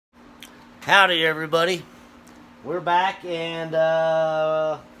Howdy everybody, we're back and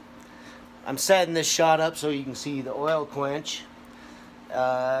I'm setting this shot up so you can see the oil quench.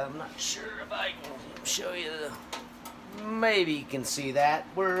 I'm not sure if I can show you maybe you can see that.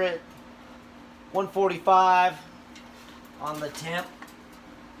 We're at 145 on the temp.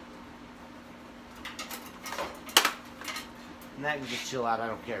 And that can just chill out, I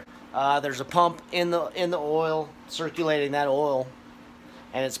don't care. There's a pump in the oil, circulating that oil,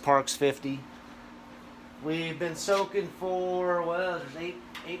 and it's Parks 50. We've been soaking for, well, there's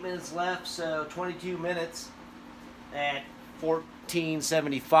 8 minutes left, so 22 minutes at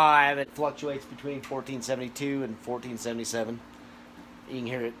 1475. It fluctuates between 1472 and 1477. You can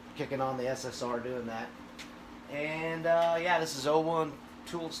hear it kicking on the SSR doing that. And yeah, this is 01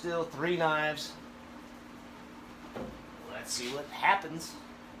 tool steel, 3 knives. Let's see what happens.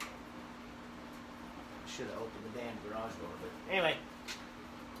 Should have opened the damn garage door, but anyway.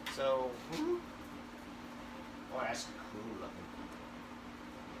 So, oh, that's cool looking.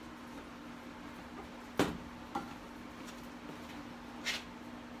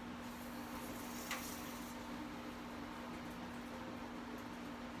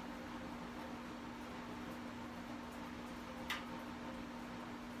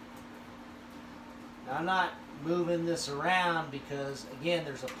 Now, I'm not moving this around because, again,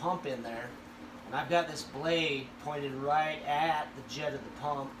 there's a pump in there. And I've got this blade pointed right at the jet of the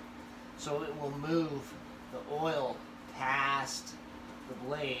pump, so it will move the oil past the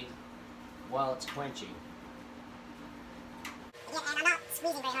blade while it's quenching. Yeah, and I'm not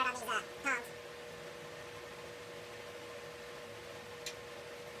squeezing very hard on these pumps.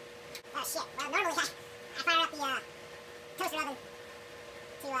 Oh shit, well normally I fire up the toaster oven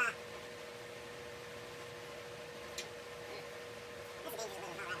to that's a dangerous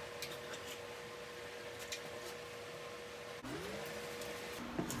little hot rod.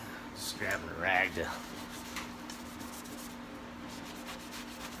 Just grabbing a rag to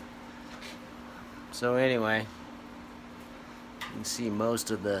so anyway, you can see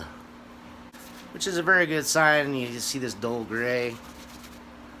most of the, which is a very good sign. You just see this dull gray.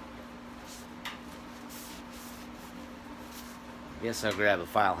 Guess I'll grab a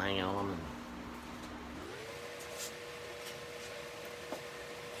file hang on and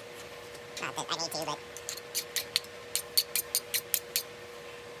not that I need to, but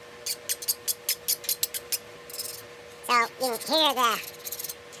so you can hear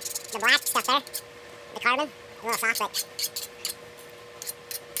the black stuff there, the carbon, a little soft, but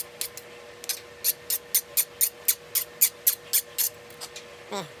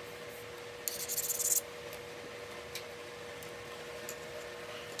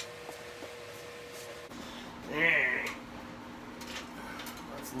yeah.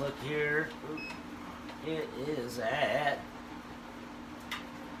 Let's look here. It is at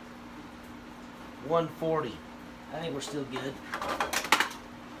 140. I think we're still good.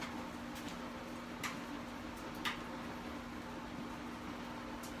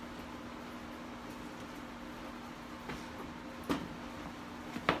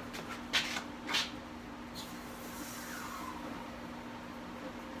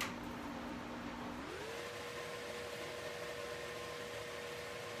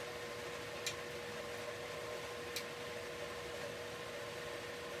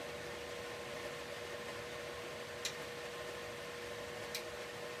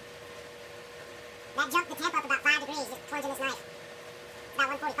 That jumped the temp up about 5 degrees just plunging this knife. It's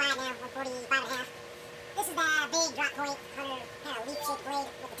about 145 now, 145 and a half. This is the big drop point, kind of leaf-shaped blade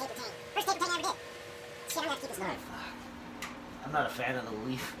with the taper tang. First taper tang I ever did. Shit, I'm gonna have to keep this going. I'm not a fan of the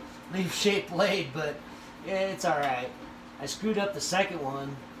leaf-shaped blade, but yeah, it's alright. I screwed up the second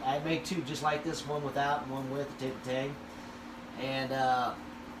one. I made 2 just like this, one without and one with the taper tang. And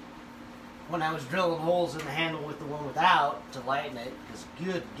when I was drilling holes in the handle with the one without to lighten it, because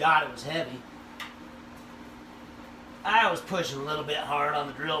good God, it was heavy, I was pushing a little bit hard on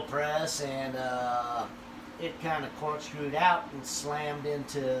the drill press, and it kind of corkscrewed out and slammed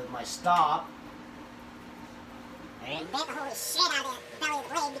into my stop. And bent the holy shit out of the belly of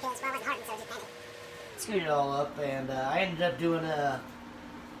the blade because it wasn't hardened, so it just bent it. Screwed it all up, and I ended up doing a,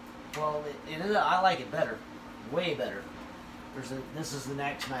 well, I like it better, way better. This is the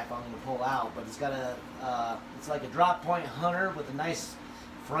next knife I'm going to pull out, but it's got a, it's like a drop point hunter with a nice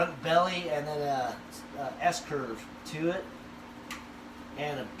front belly and then a S-curve to it,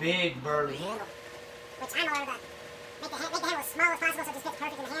 and a big burly handle. Which I'm allowed to make the handle as small as possible so it just fits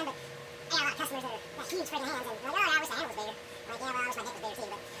perfect in the hand, but I got a lot of customers that got huge friggin' hands and they're like, oh yeah, I wish the handle was bigger. I'm like, yeah, well, I wish my dick was bigger too,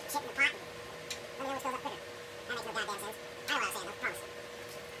 but shit in the pot, and then it always fills up quicker. That makes no goddamn sense. I know what I was saying though, promise.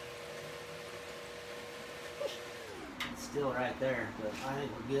 It's still right there, but I think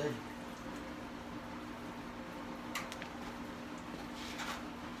we're good.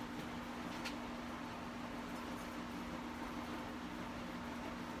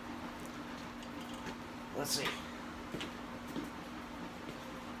 Let's see.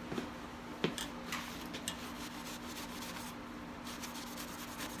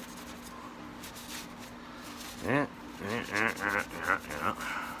 Yeah.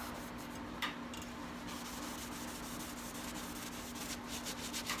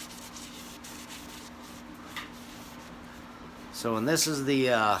 So, and this is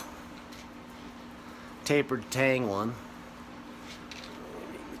the tapered tang one.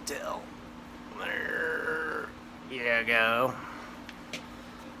 Let me tell. There you go.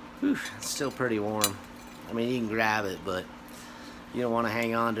 Whew, it's still pretty warm. I mean, you can grab it, but you don't want to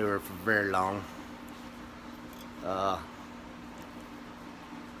hang on to her for very long.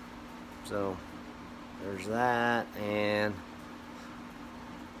 So there's that, and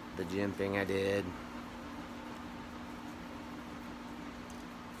the jimping I did.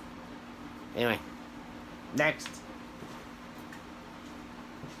 Anyway, next.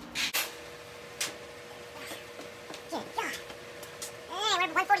 We're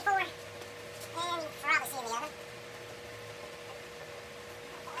 144, and you probably see in the oven.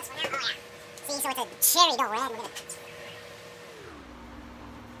 This one out. Oh yeah. See, so it's a cherry dough red. We're gonna.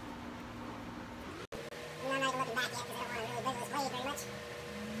 I'm not even looking back yet because I don't want to really wiggle this blade very much.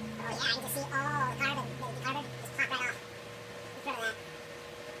 Oh yeah, you can just see all the carbon, the carbon just pop right off in front of that.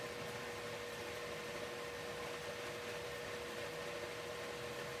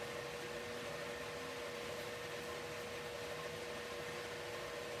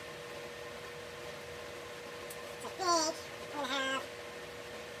 So I think I'm gonna have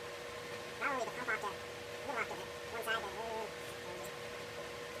probably the pump off the little off to the one side.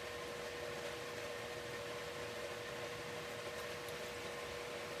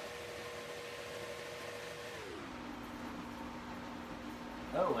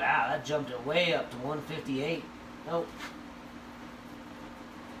 Oh wow, that jumped it way up to 158. Nope.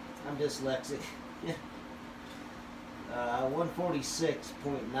 I'm dyslexic. 146.9.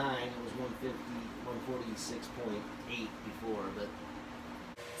 It was 150, 146.8 before, but.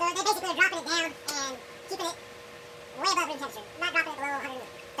 So they basically are dropping it down and keeping it way above room temperature. Not dropping it below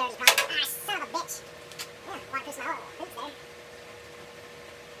 130 probably. Ah, son of a bitch. Yeah, waterproof's my oil. Oops, there.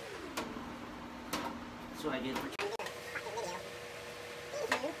 That's what I get for. I'm doing a fucking video.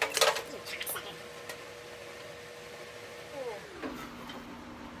 You cocksucker.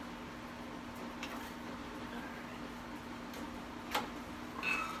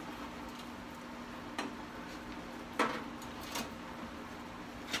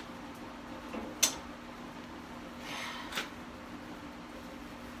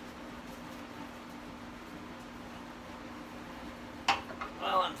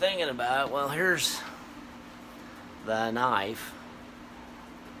 Well, I'm thinking about it. Well, here's the knife.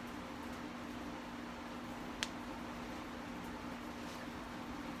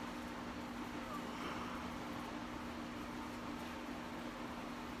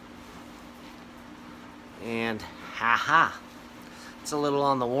 And haha, it's a little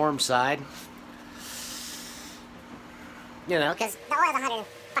on the warm side. You know, Because the oil's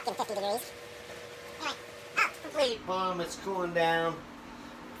 150 degrees. Anyway, oh, complete. Boom, it's cooling down.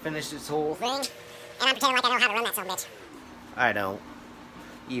 Finished its whole thing. ring. And I'm pretending like I know how to run that son of a bitch. I don't.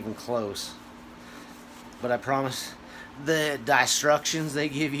 Even close. But I promise, the instructions they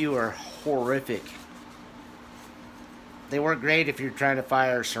give you are horrific. They work great if you're trying to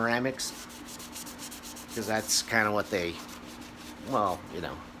fire ceramics. Because that's kind of what they, well, you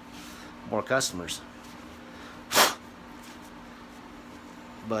know, more customers.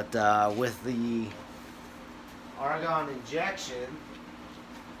 But with the argon injection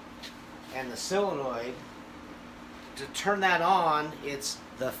and the solenoid, to turn that on, it's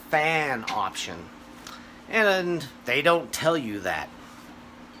the fan option. And they don't tell you that.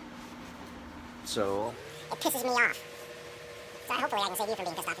 So It pisses me off. So hopefully I can save you from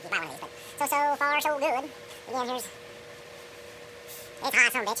being pissed off if you buy one of these. But so far, so good. Again, here's... It's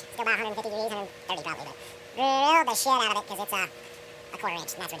hot, son of a bitch. Still about 150 degrees, 130 probably, but grill the shit out of it because it's a quarter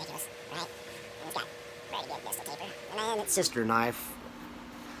inch, and that's ridiculous, right? And it's got pretty good distal taper. And then it's... sister knife,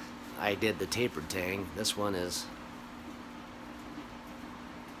 I did the tapered tang. This one is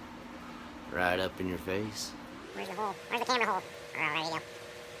right up in your face. Where's the hole? Where's the camera hole? Oh, there you go.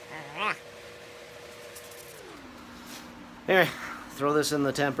 Yeah. Anyway, throw this in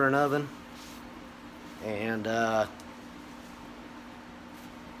the tempering oven, and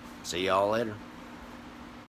see y'all later.